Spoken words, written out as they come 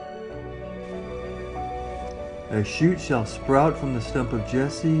A shoot shall sprout from the stump of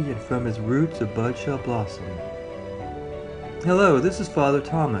Jesse, and from his roots a bud shall blossom. Hello, this is Father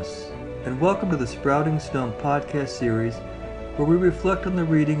Thomas, and welcome to the Sprouting Stump podcast series, where we reflect on the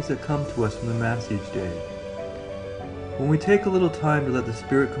readings that come to us from the Mass each day. When we take a little time to let the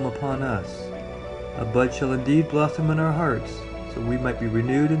Spirit come upon us, a bud shall indeed blossom in our hearts, so we might be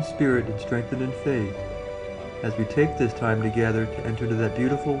renewed in spirit and strengthened in faith, as we take this time together to enter into that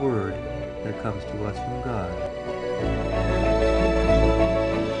beautiful word that comes to us from God.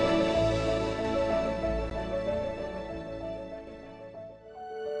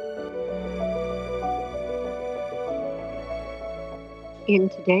 In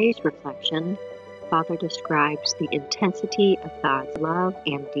today's reflection, Father describes the intensity of God's love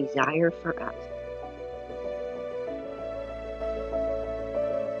and desire for us.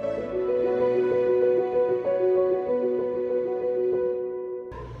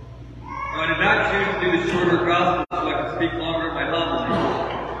 I did not choose to do the shorter gospel so I could speak longer in my homily.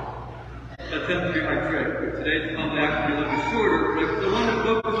 That tends to be my trick. But today's homily actually be a little bit shorter, but I want to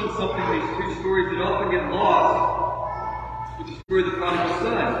focus on something, these two stories that often get lost. The story of the prodigal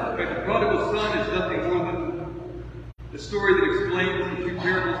son. In fact, the prodigal son is nothing more than the story that explains the two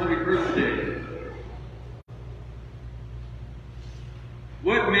parables that we heard today.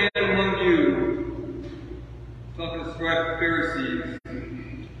 What man among you, talking to scribes and Pharisees,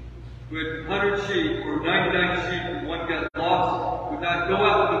 who had 100 sheep or 99 sheep and one got lost, would not go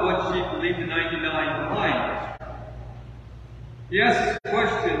out with the one sheep and leave the 99 behind? He asks this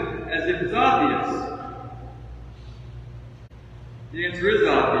question as if it's obvious. The answer is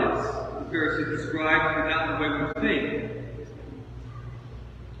obvious. The Pharisees described, but not the way we think.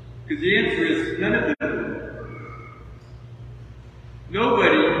 Because the answer is none of them.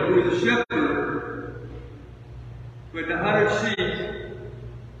 Nobody who is a shepherd who had 100 sheep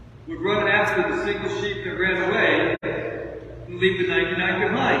would run after the single sheep that ran away and leave the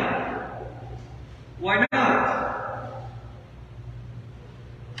 99 behind. Why not?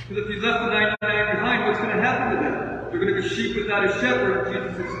 Because if you left the 99 behind, what's going to happen to them? They're going to be sheep without a shepherd.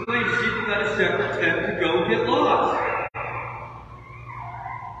 Jesus explained sheep without a shepherd tend to go get lost.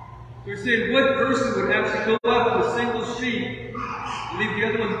 So he's saying, what person would actually go out with a single sheep, leave the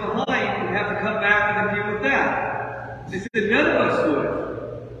other ones behind, and have to come back and then deal with that? They said none of us would.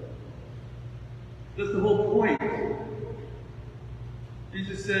 That's the whole point.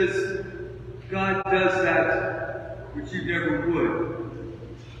 Jesus says, God does that which you never would.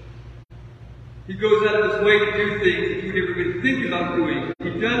 He goes out of his way to do things that you would never even think about doing.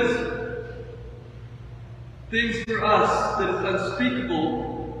 He does things for us that is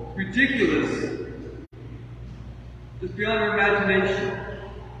unspeakable, ridiculous, just beyond our imagination.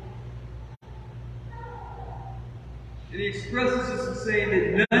 And he expresses this in saying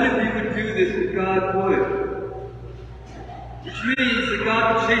that none of you would do this, but God would. Which means that God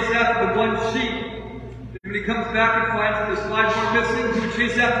would chase after the one sheep. When he comes back and finds that there's 5 more missing, he would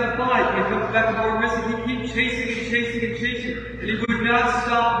chase after the 5. When he comes back and more missing, he'd keep chasing and chasing and chasing. And he would not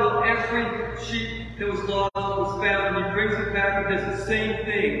stop until every sheep that was lost was found. And he brings it back and does the same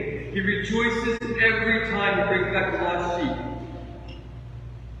thing. He rejoices every time he brings back the lost sheep.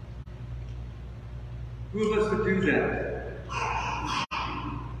 Who of us would do that?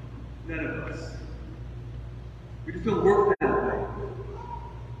 None of us. We just don't work that way.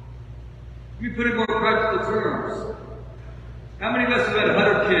 Let me put it in more practical terms. How many of us have had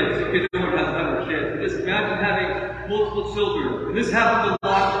 100 kids? Okay, no one has 100 kids. Just imagine having multiple children. And this happens in a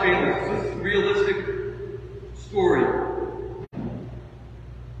lot of families. This is a realistic story.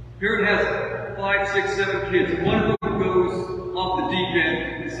 Parent has 5, 6, 7 kids. One of them goes off the deep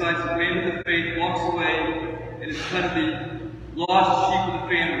end, decides to abandon the faith, walks away, and is kind of the lost sheep of the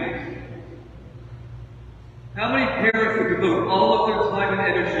family. How many parents would devote all of their time and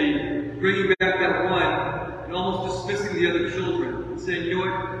energy bringing back that one and almost dismissing the other children and saying, you know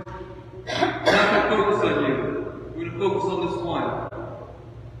what, we're not going to focus on you. We're going to focus on this one.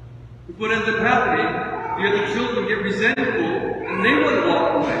 But what ends up happening, the other children get resentful and they want to walk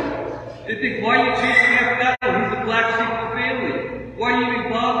away. They think, why are you chasing after that one? He's the black sheep of the family. Why are you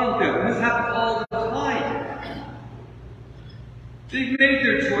even bothering them? This happens all the time. They've made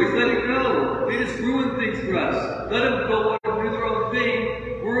their choice. Let it go. They just ruin things for us. Let them go and do their own thing.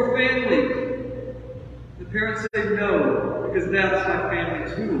 We're a family. The parents say no, because that's my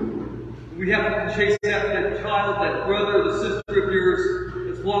family too. We have to chase after that child, that brother, the sister of yours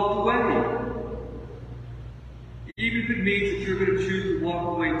that's walked away. Even if it means that you're going to choose to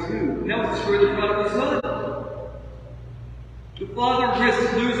walk away too. And that was the story of the prodigal son. The father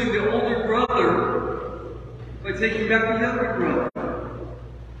risks losing the older brother by taking back the younger brother.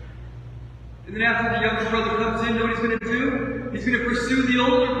 And then after the younger brother comes in, you know what he's going to do? He's going to pursue the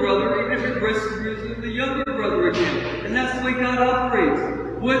older brother, even if it risks the younger brother again. And that's the way God operates.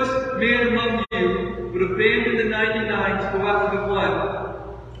 What man among you would abandon the 99 to go after the one?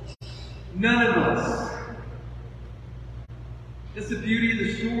 None of us. That's the beauty of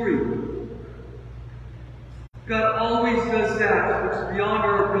the story. God always does that, which is beyond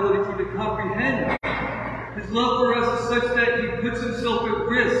our ability to comprehend. His love for us is such that He puts Himself at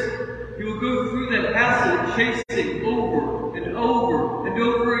risk. He will go through that hassle of chasing over and over and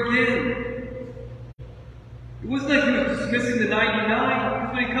over again. It wasn't like He was dismissing the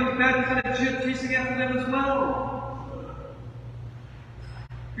 99, because when He comes back, He's going to chasing after them as well.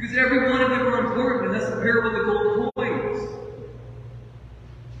 Because every one of them are important, and that's the parable of the gold coins.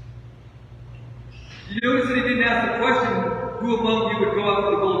 You notice that He didn't ask the question, who among you would go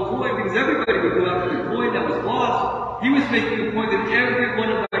after the gold coin? Because everybody would go after the coin that was lost. He was making the point that every one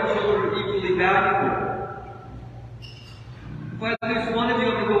of our children are equally valuable. If there's one of you,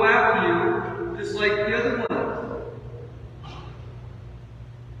 I'm going to go after you, just like the other one.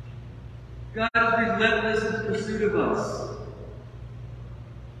 God is relentless in pursuit of us.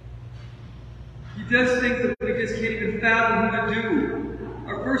 He does things that we just can't even fathom Him to do.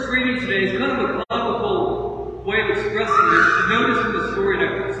 Our first reading today is kind of a comical way of expressing this. You notice in the story, and I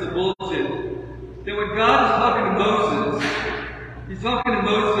put this in the bulletin, that when God is talking to Moses, He's talking to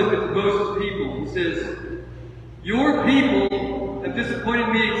Moses and to Moses' people. He says, your people have disappointed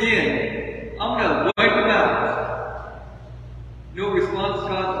me again. I'm going to wipe them out. You know what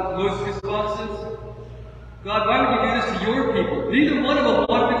Moses' response is? God, why would you do this to your people? Neither one of them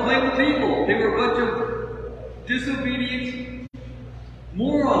wanted to claim the people. They were a bunch of disobedient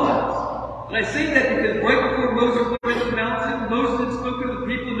morons. And I say that because right before Moses went to the mountain, Moses had spoken to the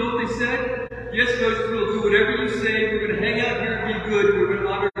people. Know what they said? Yes, Moses, we'll do whatever you say. We're going to hang out here and be good. We're going to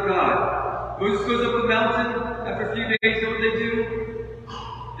honor God. Moses goes up the mountain. After a few days, know what they do?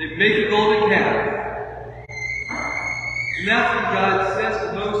 They make a golden calf. And that's when God says to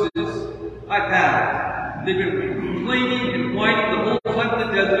Moses, I've had it. They've been complaining and whining the whole time in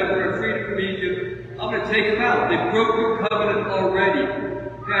the desert after they're freed from Egypt. I'm going to take them out. They've broken the covenant already.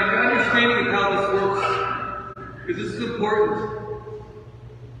 Now, your understanding of how this works, because this is important.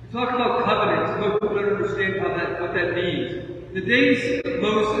 We talk about covenants. Most people don't understand what that means. In the days of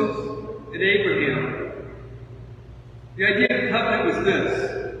Moses and Abraham, the idea of covenant was this.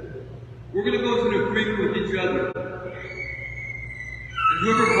 We're going to go into an agreement with each other. And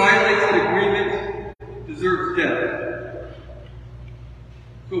whoever violates that agreement deserves death.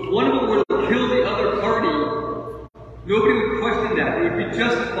 So if one of them were to kill the other party, nobody would question that. It would be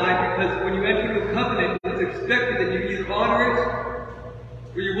justified because when you enter into a covenant, it's expected that you either honor it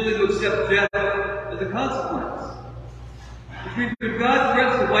or you're willing to accept death as a consequence. Which means when God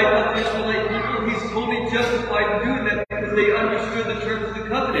threatens to wipe out the Israelite people, He's totally justified in doing that because they understood the terms of the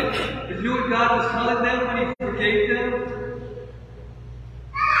covenant. And you know what God was telling them when He forgave them?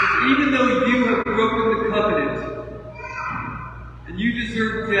 Because even though you have broken the covenant and you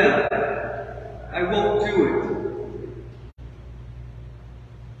deserve death, I won't do it.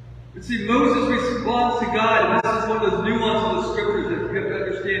 But see, Moses responds to God, and this is one of those nuances of the scriptures that you have to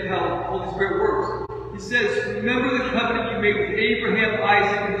understand how the Holy Spirit works. He says, remember the covenant you made with Abraham,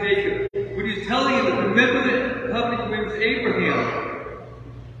 Isaac, and Jacob. When He's telling you that remember the covenant you made with Abraham.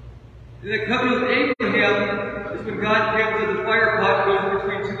 And the covenant with Abraham is when God came to the fire pot goes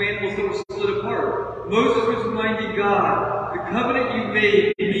between two animals that were split apart. Moses was reminding God, the covenant you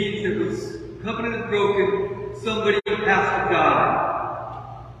made means that the covenant is broken, somebody has to die.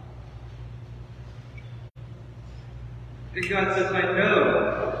 And God says, I know,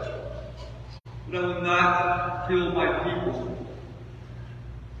 but I will not kill my people.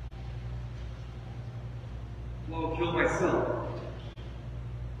 I will kill myself.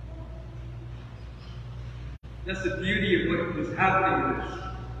 That's the beauty of what was happening in this.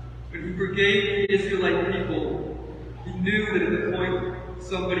 When He forgave the Israelite people, He knew that at the point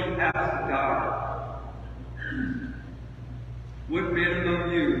somebody has to die. What man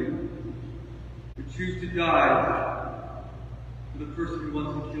among you would choose to die for the person who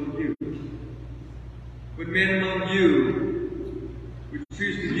wants to kill you? What man among you would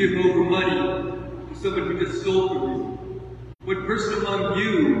choose to give over money to someone who just stole from you? What person among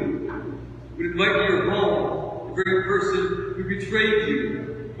you would invite to your home the very person who betrayed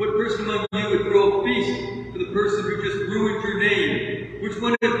you? What person among you would throw a feast for the person who just ruined your name? Which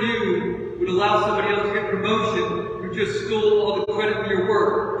one of you would allow somebody else to get promotion who just stole all the credit for your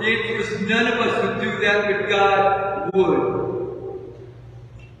work? The answer is none of us would do that, but God would.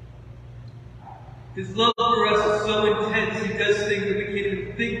 His love for us is so intense, He does things that we can't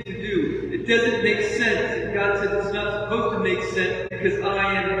even think to do. It doesn't make sense. And God says it's not supposed to make sense because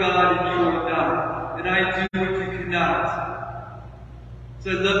I am God and you are not. And I do what you cannot.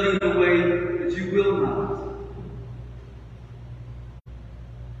 So I love you in a way that you will not.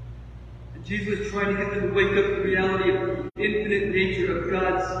 And Jesus is trying to get them to wake up to the reality of the infinite nature of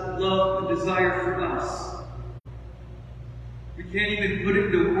God's love and desire for us. We can't even put it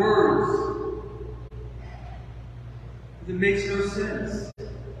into words. It makes no sense.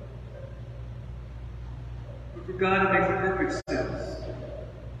 But for God, it makes perfect sense.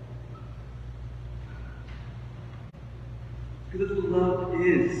 Because that's what love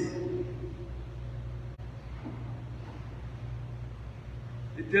is.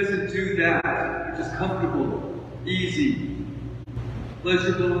 It doesn't do that. It's just comfortable, easy,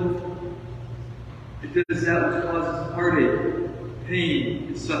 pleasurable. It does that which causes heartache, pain,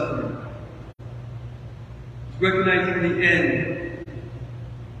 and suffering. It's recognizing in the end,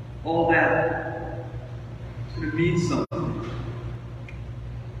 all that is going to mean something.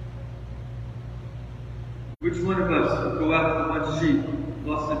 Which one of us would go out with one sheep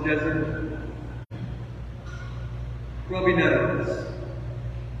lost in the desert? Probably none of us.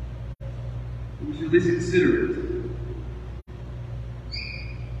 But we should at least consider it.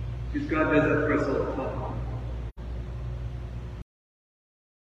 Because God does that for us all the time.